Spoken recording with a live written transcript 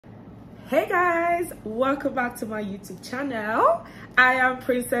Hey guys, welcome back to my YouTube channel. I am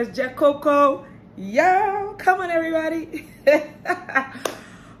Princess Jecoco. Yo, come on everybody.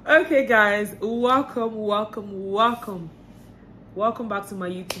 Okay guys, welcome back to my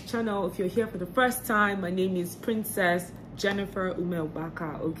YouTube channel. If you're here for the first time, my name is Princess Jennifer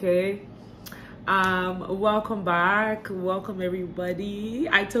Umelbaka. Okay, welcome back, welcome everybody.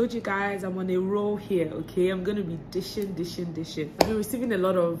 I told you guys I'm on a roll here. Okay, I'm gonna be dishing. I've been receiving a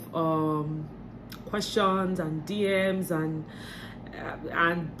lot of questions and DMs and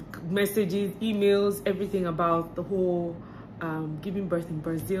messages, emails, everything about the whole giving birth in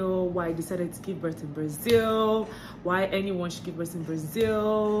Brazil, why I decided to give birth in Brazil, why anyone should give birth in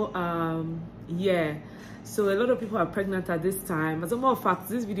Brazil. Yeah, so a lot of people are pregnant at this time. As a matter of fact,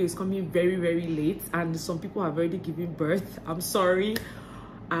 this video is coming very late and some people have already given birth. I'm sorry.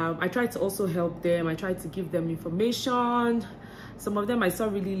 I tried to also help them. I tried to give them information. Some of them I saw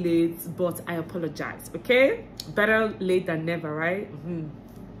really late, but I apologize. Okay, better late than never, right?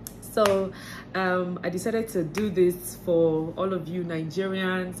 So I decided to do this for all of you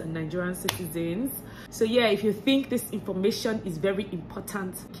Nigerians and Nigerian citizens. So yeah, if you think this information is very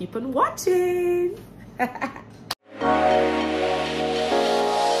important, keep on watching.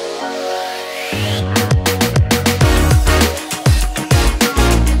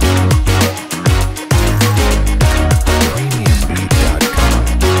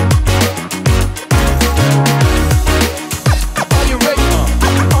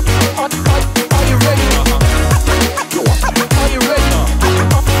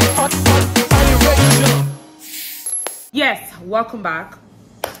 Yes, welcome back.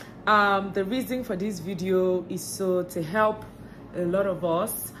 The reason for this video is so to help a lot of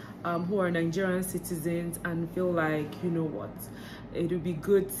us who are Nigerian citizens and feel like, you know what, it would be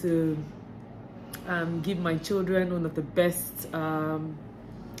good to give my children one of the best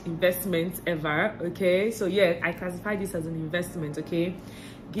investments ever. Okay, so yeah, I classify this as an investment. Okay,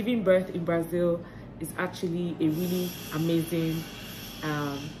 giving birth in Brazil is actually a really amazing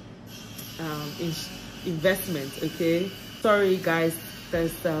investment. Okay, sorry guys,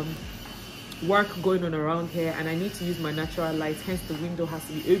 there's work going on around here and I need to use my natural light, hence the window has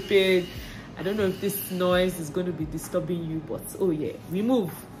to be open. I don't know if this noise is going to be disturbing you, but oh yeah, we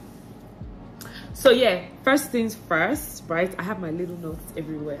move. So yeah, first things first, right? I have my little notes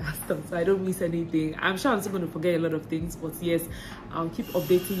everywhere so I don't miss anything. I'm sure I'm still going to forget a lot of things, but yes, I'll keep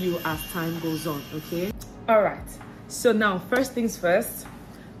updating you as time goes on. Okay, all right, so now first things first,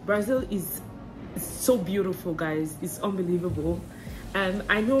 Brazil is so beautiful, guys. It's unbelievable. And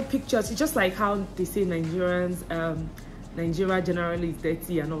I know pictures, it's just like how they say Nigerians, Nigeria generally is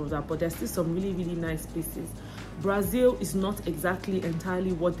dirty and all of that, but there's still some really nice places. Brazil is not exactly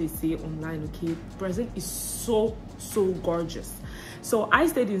entirely what they say online. Okay, Brazil is so gorgeous. So I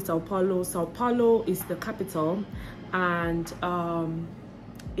stayed in Sao Paulo. Sao Paulo is the capital, and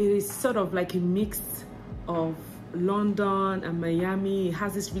it is sort of like a mix of London and Miami. It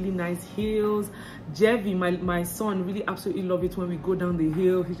has this really nice hills. Jevi, my son, really absolutely love it when we go down the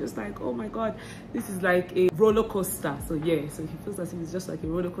hill. He's just like, oh my god, this is like a roller coaster. So yeah, so he feels as if it's just like a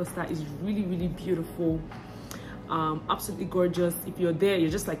roller coaster. It's really beautiful, absolutely gorgeous. If you're there, you're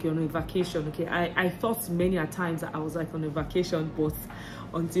just like you're on a vacation. Okay, I thought many a times that I was like on a vacation, but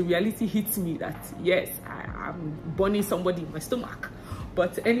until reality hits me that yes, I'm burning somebody in my stomach.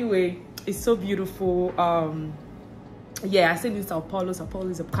 But anyway, it's so beautiful. Yeah, I stayed in Sao Paulo. Sao Paulo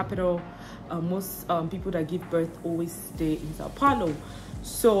is a capital. Most people that give birth always stay in Sao Paulo.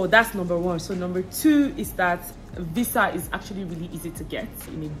 So that's number one. So number two is that visa is actually really easy to get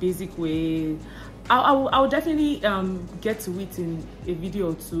in a basic way. I'll definitely get to it in a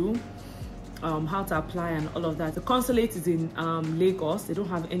video or two, how to apply and all of that. The consulate is in Lagos. They don't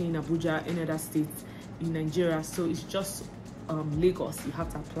have any in Abuja, any other state in Nigeria. So it's just Lagos. You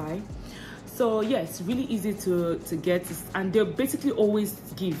have to apply. So yeah, it's really easy to get, and they basically always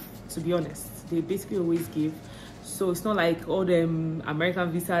give, to be honest. They basically always give. So it's not like all them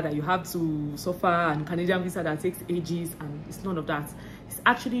American visa that you have to suffer and Canadian visa that takes ages, and it's none of that. It's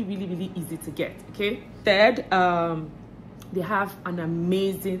actually really easy to get. Okay, third, they have an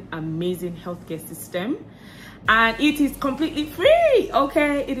amazing healthcare system, and it is completely free.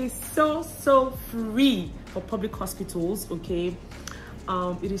 Okay, it is so free for public hospitals. Okay,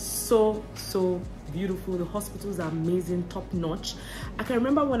 it is so beautiful. The hospitals are amazing, top notch. I can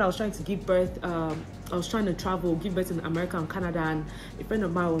remember when I was trying to give birth, I was trying to give birth in America and Canada, and a friend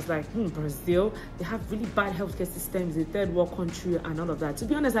of mine was like, Brazil, they have really bad healthcare systems, a third world country and all of that. To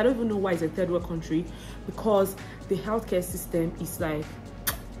be honest, I don't even know why it's a third world country, because the healthcare system is like,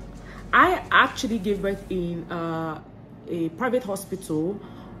 I actually gave birth in a private hospital,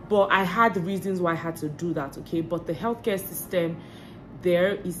 but I had reasons why I had to do that, okay? But the healthcare system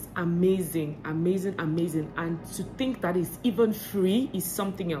there is amazing, amazing, amazing, and to think that it's even free is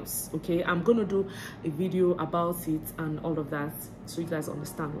something else, okay? I'm gonna do a video about it and all of that so you guys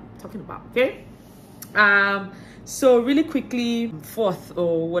understand what I'm talking about, okay? So really quickly, fourth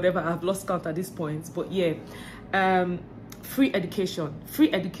or whatever, I've lost count at this point, but yeah, free education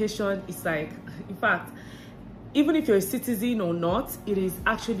is like, in fact, even if you're a citizen or not, it is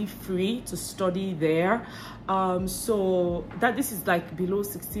actually free to study there. So that this is like below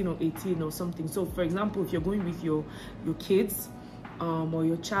 16 or 18 or something. So for example, if you're going with your kids or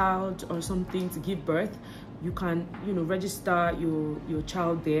your child or something to give birth, you can, you know, register your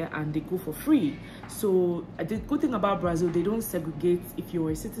child there and they go for free. So the good thing about Brazil, they don't segregate if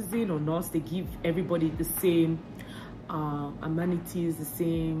you're a citizen or not. They give everybody the same amenities, the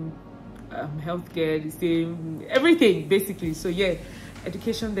same healthcare, the same everything basically. So yeah,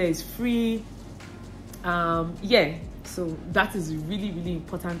 education there is free. Yeah, so that is really, really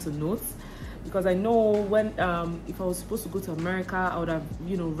important to note, because I know when if I was supposed to go to America, I would have,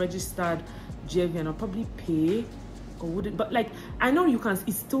 you know, registered JV and I'll probably pay, or wouldn't, but like I know you can,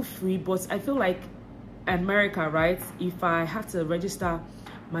 it's still free, but I feel like America, right, if I have to register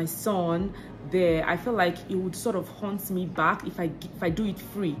my son there, I feel like it would sort of haunt me back if I do it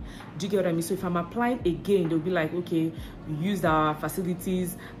free. Do you get what I mean? So if I'm applying again, they'll be like, okay, you used our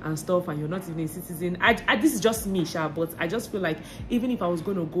facilities and stuff and you're not even a citizen. This is just me, Sha, but I just feel like even if I was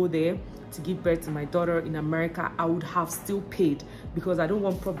going to go there to give birth to my daughter in America, I would have still paid, because I don't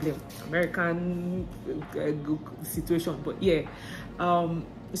want problem American situation. But yeah,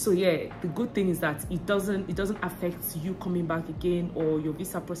 so yeah, the good thing is that it doesn't affect you coming back again or your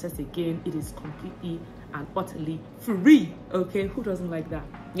visa process again. It is completely and utterly free, okay? Who doesn't like that?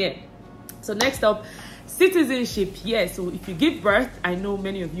 Yeah. So next up, citizenship. Yeah, so if you give birth, I know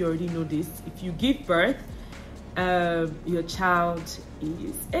many of you already know this, if you give birth, your child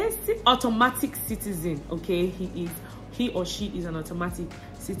is an automatic citizen, okay? He or she is an automatic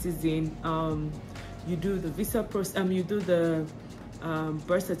citizen. You do the visa process, you do the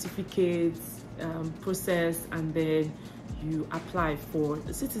birth certificates process, and then you apply for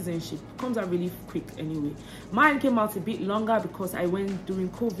the citizenship. It comes out really quick anyway. Mine came out a bit longer because I went during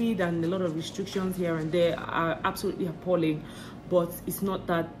COVID and a lot of restrictions here and there are absolutely appalling, but it's not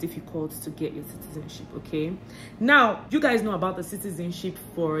that difficult to get your citizenship, okay? Now, you guys know about the citizenship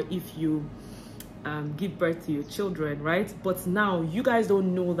for if you give birth to your children, right? But now you guys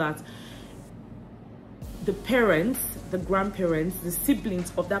don't know that the parents, the grandparents, the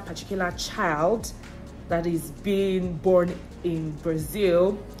siblings of that particular child that is being born in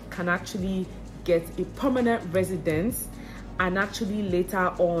Brazil can actually get a permanent residence, and actually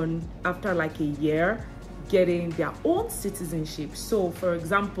later on, after like a year, getting their own citizenship. So for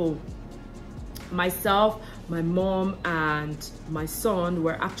example, myself, my mom and my son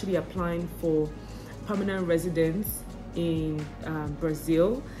were actually applying for permanent residence in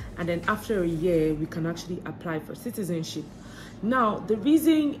Brazil, and then after a year we can actually apply for citizenship. Now the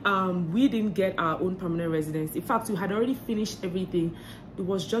reason we didn't get our own permanent residence, in fact we had already finished everything, it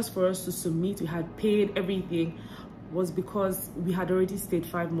was just for us to submit, we had paid everything, was because we had already stayed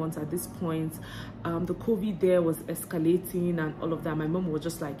 5 months at this point. The COVID there was escalating and all of that. My mom was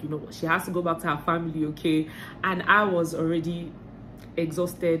just like, you know, she has to go back to her family, okay? And I was already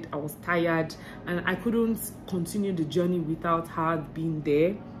exhausted, I was tired, and I couldn't continue the journey without her being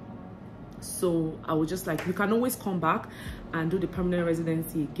there. So I was just like, we can always come back and do the permanent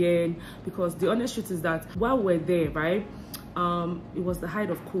residency again, because the honest truth is that while we're there, right, it was the height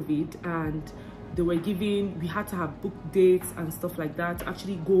of COVID, and they were giving, we had to have booked dates and stuff like that to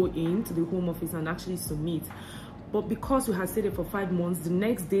actually go into the home office and actually submit. But because we had stayed there for 5 months, the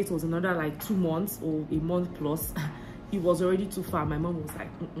next date was another like 2 months or a month plus. It was already too far. My mom was like,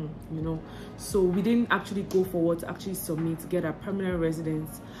 you know, so we didn't actually go forward to actually submit to get a permanent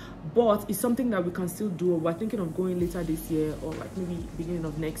residence. But it's something that we can still do. We're thinking of going later this year or like maybe beginning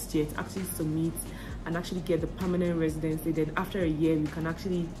of next year to actually submit and actually get the permanent residency. Then after a year, we can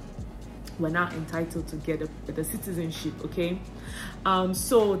actually, we're now entitled to get the citizenship, okay?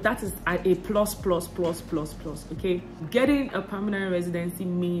 So that is a plus, okay? Getting a permanent residency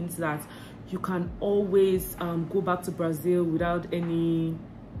means that you can always go back to Brazil without any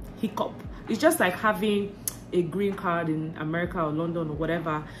hiccup. It's just like having a green card in America or London or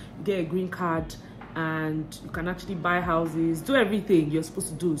whatever. You get a green card and you can actually buy houses, do everything you're supposed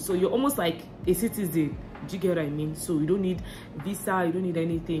to do. So you're almost like a citizen. Do you get what I mean? So you don't need visa, you don't need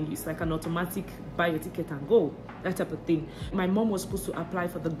anything. It's like an automatic buy your ticket and go. that type of thing. My mom was supposed to apply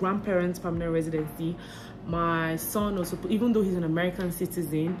for the grandparents permanent residency. My son also, even though he's an American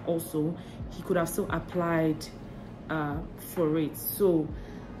citizen also, he could have still applied for it. So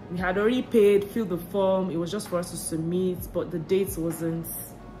we had already paid, filled the form. It was just for us to submit, but the dates wasn't,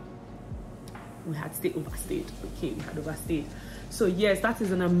 we had overstayed. Okay, we had overstayed. So yes, that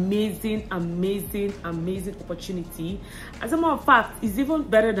is an amazing opportunity. As a matter of fact, it's even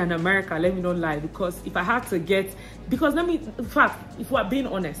better than America, let me not lie, because if I had to get, in fact, if we're being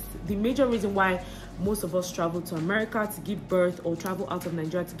honest, the major reason why most of us travel to America to give birth or travel out of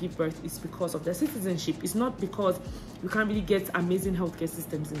Nigeria to give birth is because of their citizenship. It's not because we can't really get amazing healthcare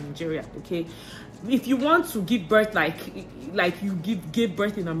systems in Nigeria, okay? If you want to give birth like you give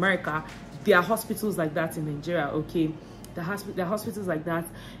birth in America, there are hospitals like that in Nigeria, okay? There are hospitals like that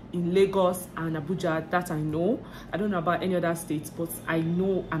in Lagos and Abuja that I know. I don't know about any other states, but I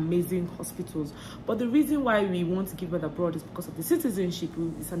know amazing hospitals. But the reason why we want to give birth abroad is because of the citizenship.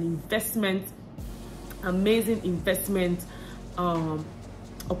 It's an investment, amazing investment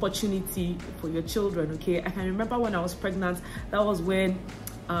opportunity for your children, okay? I can remember when I was pregnant, that was when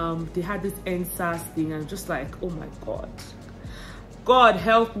they had this NSAS thing, and I'm just like, oh my God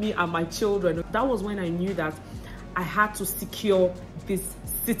help me and my children. That was when I knew that I had to secure this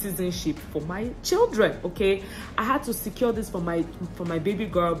citizenship for my children, okay? I had to secure this for my baby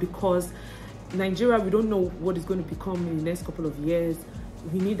girl, because Nigeria, we don't know what is going to become in the next couple of years.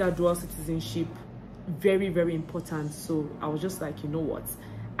 We need that dual citizenship, very important. So I was just like, you know what,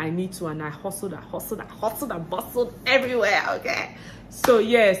 I need to, and I hustled and bustled everywhere, okay? So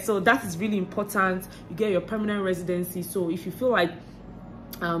yeah, so that is really important. You get your permanent residency. So if you feel like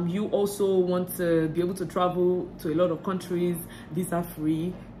you also want to be able to travel to a lot of countries visa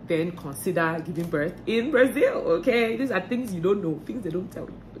free, then consider giving birth in Brazil, okay? These are things you don't know, things they don't tell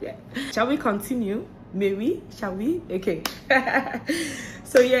you, okay? Shall we continue? May we? Shall we? Okay.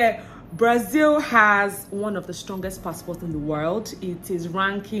 So yeah, Brazil has one of the strongest passports in the world. It is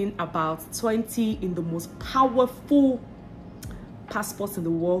ranking about 20 in the most powerful passports in the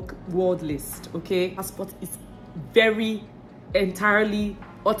world list, okay? Passport is very, entirely,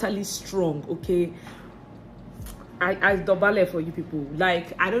 utterly strong, okay? I double it for you people.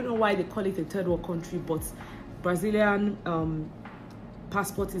 Like, I don't know why they call it a third world country, but Brazilian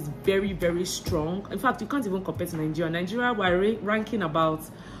passport is very strong. In fact, you can't even compare to Nigeria. We're ranking about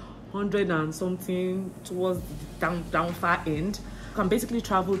 100 and something towards the down far end. You can basically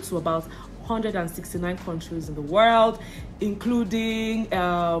travel to about 169 countries in the world, including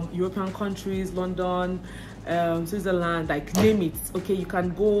European countries, London, Switzerland, like name it, okay? You can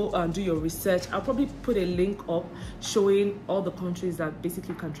go and do your research. I'll probably put a link up showing all the countries that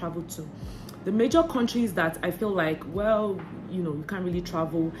basically you can travel to. The major countries that I feel like, well, you know, you can't really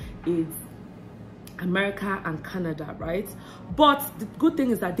travel is America and Canada, right? But the good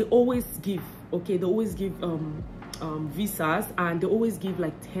thing is that they always give, okay, they always give visas, and they always give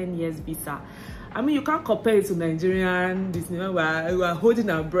like 10 years visa. I mean, you can't compare it to Nigerian Disney. We are holding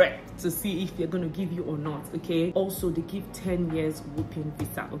our breath to see if they're going to give you or not, okay? Also, they give 10 years working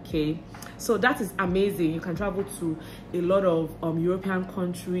visa, okay? So that is amazing. You can travel to a lot of European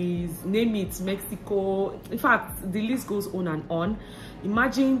countries, name it, Mexico. In fact, the list goes on and on.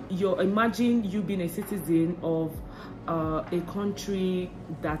 Imagine you being a citizen of a country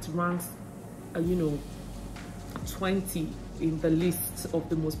that ranks, you know, 20 in the list of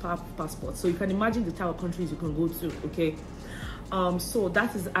the most powerful passports. So you can imagine the type of countries you can go to, okay? So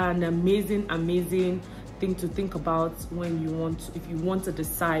that is an amazing thing to think about when you want to, if you want to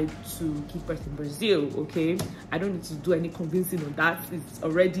decide to give birth in Brazil, okay? I don't need to do any convincing on that. It's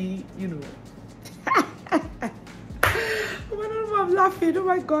already, you know. I'm laughing. Oh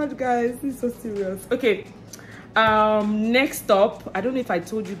my God, guys, this is so serious. Okay, next up, I don't know if I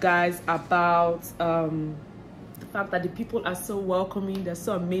told you guys about the fact that the people are so welcoming, they're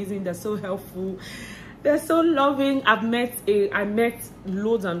so amazing, they're so helpful, they're so loving. I met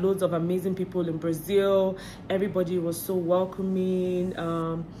loads and loads of amazing people in Brazil. Everybody was so welcoming.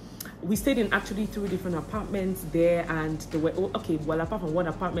 We stayed in actually 3 different apartments there, and they were okay. Well, apart from one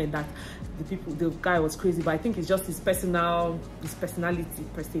apartment that the guy was crazy, but I think it's just his personality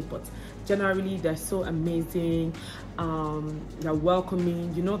per se. But generally, they're so amazing. They're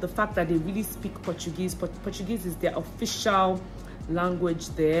welcoming. You know, the fact that they really speak Portuguese. Portuguese is their official language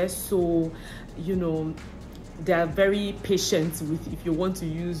there, so you know, they are very patient with if you want to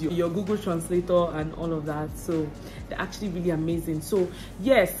use your Google Translator and all of that. So they're actually really amazing. So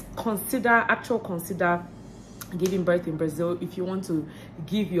yes, consider giving birth in Brazil if you want to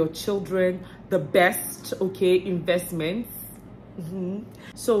give your children the best, okay, investments.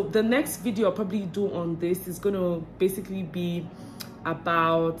 So the next video I'll probably do on this is going to basically be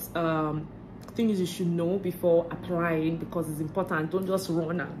about things you should know before applying, because it's important. Don't just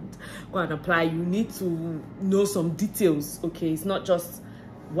run and go and apply. You need to know some details. Okay, it's not just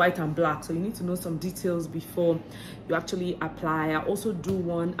white and black, so you need to know some details before you actually apply. I also do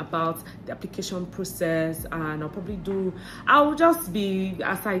one about the application process, and I'll just be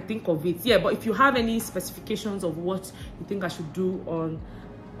as I think of it. Yeah, but if you have any specifications of what you think I should do on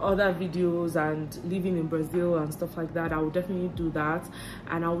other videos and living in Brazil and stuff like that, I would definitely do that.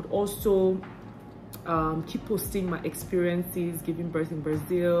 And I would also keep posting my experiences giving birth in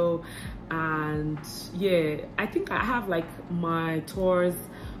Brazil. And yeah, I think I have like my tours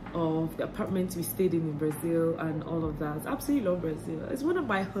of the apartments we stayed in Brazil and all of that. Absolutely love Brazil. It's one of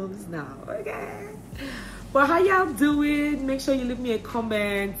my homes now. Okay, but how y'all doing? Make sure you leave me a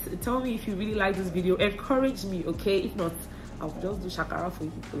comment. Tell me if you really like this video. Encourage me, okay? If not, I'll just do shakara for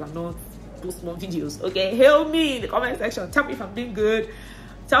you people and not post more videos. Okay, hail me in the comment section. Tell me if I'm doing good.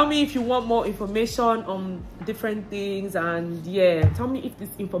 Tell me if you want more information on different things, and yeah, tell me if this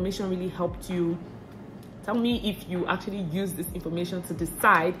information really helped you. Tell me if you actually use this information to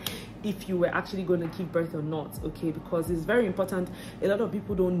decide if you were actually going to give birth or not, okay? Because it's very important. A lot of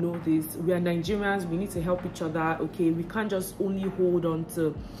people don't know this. We are Nigerians. We need to help each other, okay? We can't just only hold on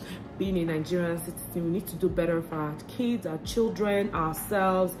to being a Nigerian citizen. We need to do better for our kids, our children,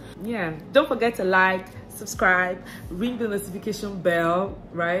 ourselves. Yeah, don't forget to like, subscribe, ring the notification bell,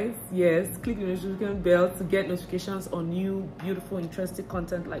 right? Yes, click the notification bell to get notifications on new, beautiful, interesting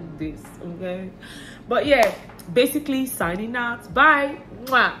content like this, okay? But yeah, basically signing out. Bye.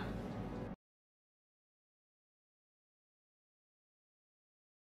 Mwah.